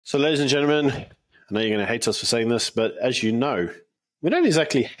So, ladies and gentlemen, I know you're going to hate us for saying this, but as you know, we don't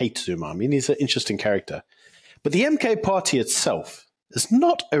exactly hate Zuma. I mean, he's an interesting character. But the MK party itself is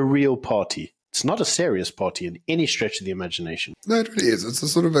not a real party. It's not a serious party in any stretch of the imagination. No, it really is. It's a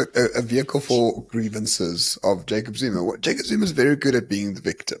sort of a vehicle for grievances of Jacob Zuma. Jacob Zuma is very good at being the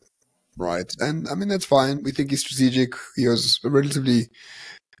victim, right? And I mean, that's fine. We think he's strategic. He was a relatively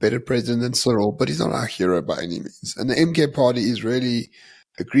better president than Cyril, but he's not our hero by any means. And the MK party is really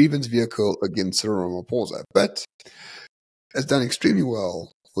a grievance vehicle against Cyril Ramaphosa, but has done extremely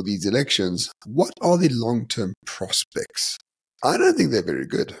well for these elections. What are the long-term prospects? I don't think they're very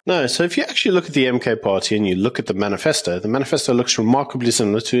good. No, so if you actually look at the MK party and you look at the manifesto looks remarkably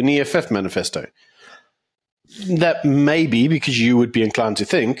similar to an EFF manifesto. That may be because you would be inclined to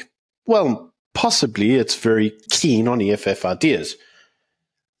think, well, possibly it's very keen on EFF ideas.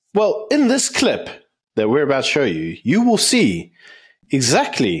 Well, in this clip that we're about to show you, you will see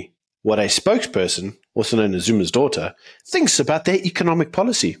exactly what a spokesperson, also known as Zuma's daughter, thinks about their economic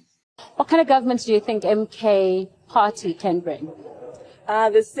policy. What kind of government do you think MK party can bring?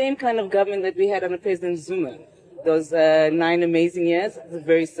 The same kind of government that we had under President Zuma. Those 9 amazing years, it's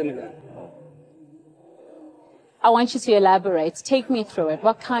very similar. I want you to elaborate. Take me through it.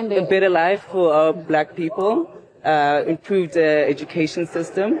 What kind of... A better life for our black people, improved education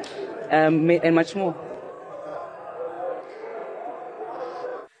system, and much more.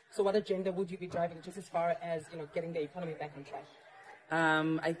 So what agenda would you be driving just as far as, getting the economy back on track?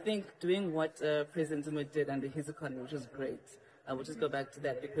 I think doing what President Zuma did under his economy, which was great. I will just go back to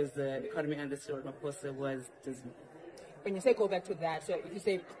that because the economy under Cyril Ramaphosa was dismal. When you say go back to that, so if you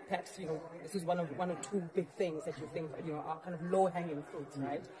say perhaps, this is one or two big things that you think, are kind of low-hanging fruits,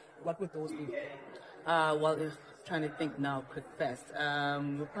 right? What would those be? Well, if trying to think now, quick, fast.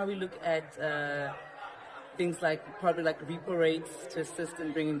 We'll probably look at things like repo rates to assist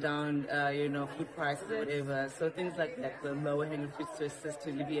in bringing down, food prices or whatever. So things like that, the lower hanging fruits to assist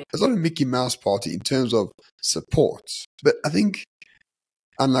to alleviate. There's not a Mickey Mouse party in terms of support, but I think,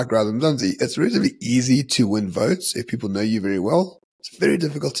 unlike Radham Dunzi, it's relatively easy to win votes if people know you very well. It's very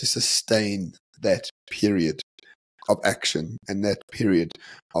difficult to sustain that period of action and that period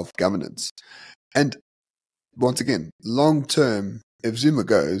of governance. And once again, long term, if Zuma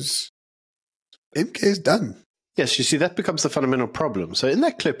goes, MK is done. Yes, you see, that becomes the fundamental problem. So in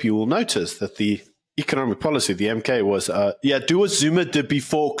that clip, you will notice that the economic policy of the MK was, do what Zuma did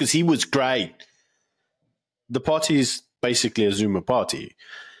before because he was great. The party is basically a Zuma party.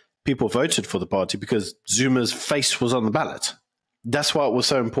 People voted for the party because Zuma's face was on the ballot. That's why it was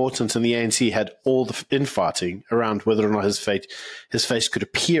so important, and the ANC had all the infighting around whether or not his face could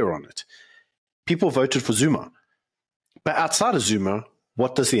appear on it. People voted for Zuma. But outside of Zuma,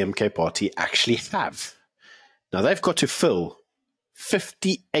 what does the MK party actually have? Now, they've got to fill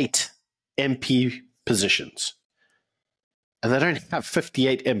 58 MP positions. And they don't have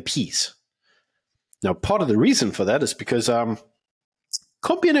 58 MPs. Now, part of the reason for that is because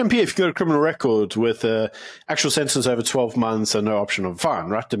can't be an MP if you've got a criminal record with an actual sentence over 12 months and no option of fine,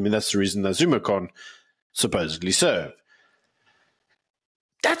 right? I mean, that's the reason that Zuma can't supposedly serve.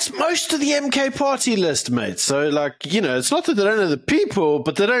 That's most of the MK party list, mate. So, it's not that they don't know the people,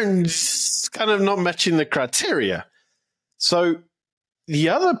 but they don't kind of not matching the criteria. So, the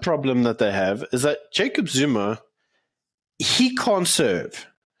other problem that they have is that Jacob Zuma, he can't serve.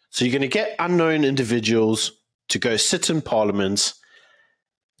 So, you're going to get unknown individuals to go sit in parliaments.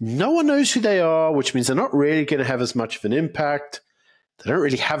 No one knows who they are, which means they're not really going to have as much of an impact. They don't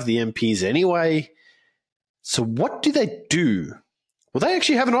really have the MPs anyway. So, what do they do? Well, they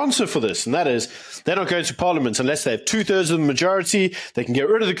actually have an answer for this, and that is they're not going to parliament unless they have 2/3 of the majority. They can get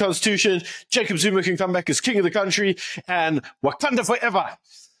rid of the constitution. Jacob Zuma can come back as king of the country, and Wakanda forever.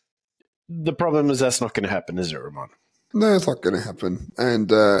 The problem is that's not going to happen, is it, Ramon? No, it's not going to happen. And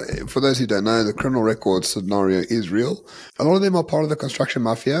for those who don't know, the criminal record scenario is real. A lot of them are part of the construction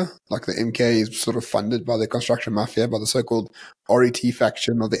mafia. Like the MK is sort of funded by the construction mafia, by the so-called RET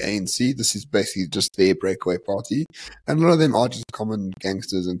faction of the ANC. This is basically just their breakaway party. And a lot of them are just common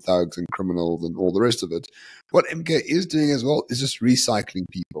gangsters and thugs and criminals and all the rest of it. What MK is doing as well is just recycling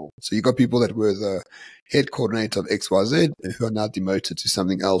people. So you've got people that were the head coordinator of XYZ who are now demoted to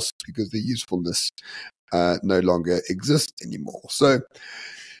something else because their usefulness no longer exist anymore. So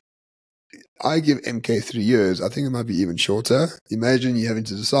I give MK 3 years. I think it might be even shorter. Imagine you having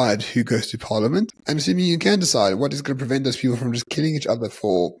to decide who goes to parliament, and assuming you can decide, what is going to prevent those people from just killing each other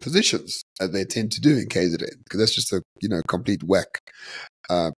for positions, as they tend to do in KZN, because that's just a complete whack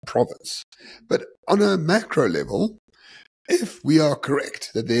province. But on a macro level, if we are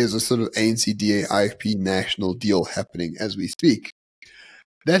correct that there's a sort of ANC DA IFP national deal happening as we speak,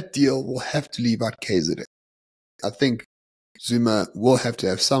 that deal will have to leave out KZN. I think Zuma will have to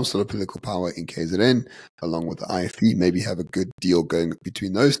have some sort of political power in KZN, along with the IFP, maybe have a good deal going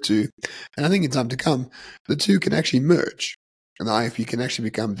between those two. And I think in time to come, the two can actually merge. And the IFP can actually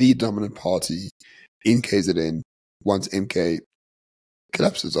become the dominant party in KZN once MK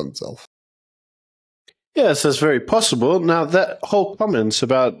collapses on itself. Yes, that's very possible. Now, that whole comment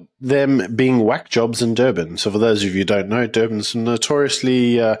about them being whack jobs in Durban. So for those of you who don't know, Durban's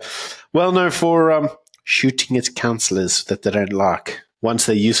notoriously well known for shooting its councillors that they don't like once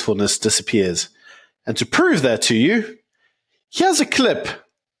their usefulness disappears. And to prove that to you, here's a clip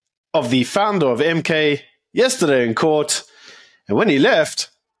of the founder of MK yesterday in court. And when he left,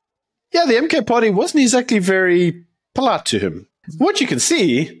 the MK party wasn't exactly very polite to him. What you can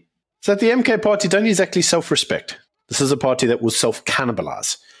see is that the MK party don't exactly self-respect. This is a party that will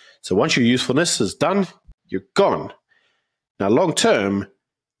self-cannibalize. So once your usefulness is done, you're gone. Now, long term,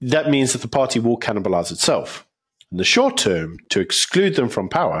 that means that the party will cannibalize itself. In the short term, to exclude them from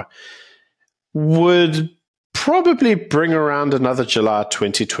power would probably bring around another July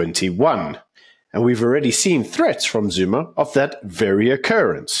 2021. And we've already seen threats from Zuma of that very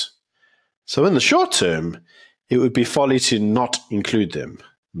occurrence. So in the short term, it would be folly to not include them.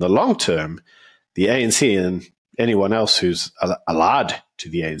 In the long term, the ANC and anyone else who's allied to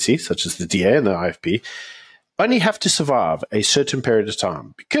the ANC, such as the DA and the IFP, only have to survive a certain period of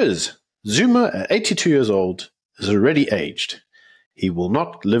time because Zuma, at 82 years old, is already aged. He will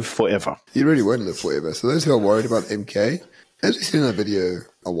not live forever. He really won't live forever. So those who are worried about MK, as we said in a video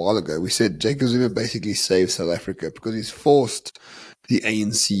a while ago, we said Jacob Zuma basically saved South Africa because he's forced the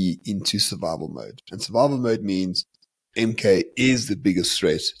ANC into survival mode. And survival mode means MK is the biggest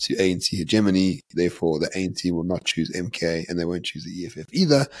threat to ANC hegemony. Therefore, the ANC will not choose MK and they won't choose the EFF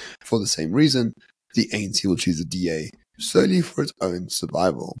either. For the same reason, the ANC will choose the DA solely for its own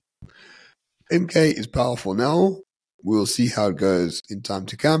survival. MK is powerful now. We'll see how it goes in time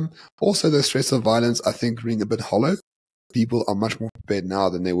to come. Also, the threats of violence, I think, ring a bit hollow. People are much more prepared now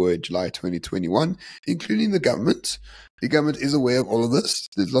than they were in July 2021, including the government. The government is aware of all of this.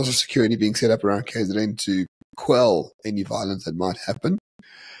 There's lots of security being set up around KZN to quell any violence that might happen.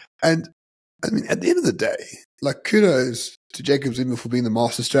 And, I mean, at the end of the day, like, kudos to Jacob Zuma for being the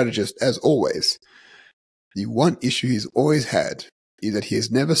master strategist, as always. The one issue he's always had is that he has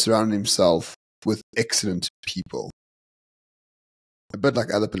never surrounded himself with excellent people. A bit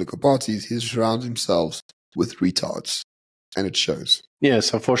like other political parties, he surrounds himself with retards. And it shows.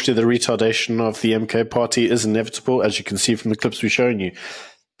 Yes, unfortunately, the retardation of the MK party is inevitable, as you can see from the clips we've shown you.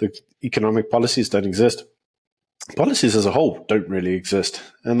 The economic policies don't exist. Policies as a whole don't really exist.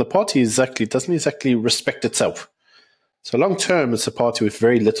 And the party doesn't exactly respect itself. So long term, it's a party with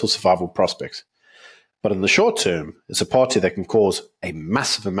very little survival prospects. But in the short term, it's a party that can cause a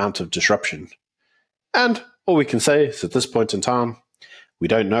massive amount of disruption. And all we can say is at this point in time, we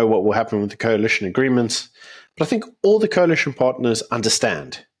don't know what will happen with the coalition agreements. But I think all the coalition partners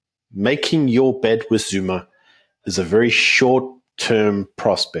understand making your bed with Zuma is a very short-term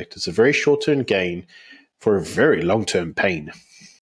prospect. It's a very short-term gain for a very long-term pain.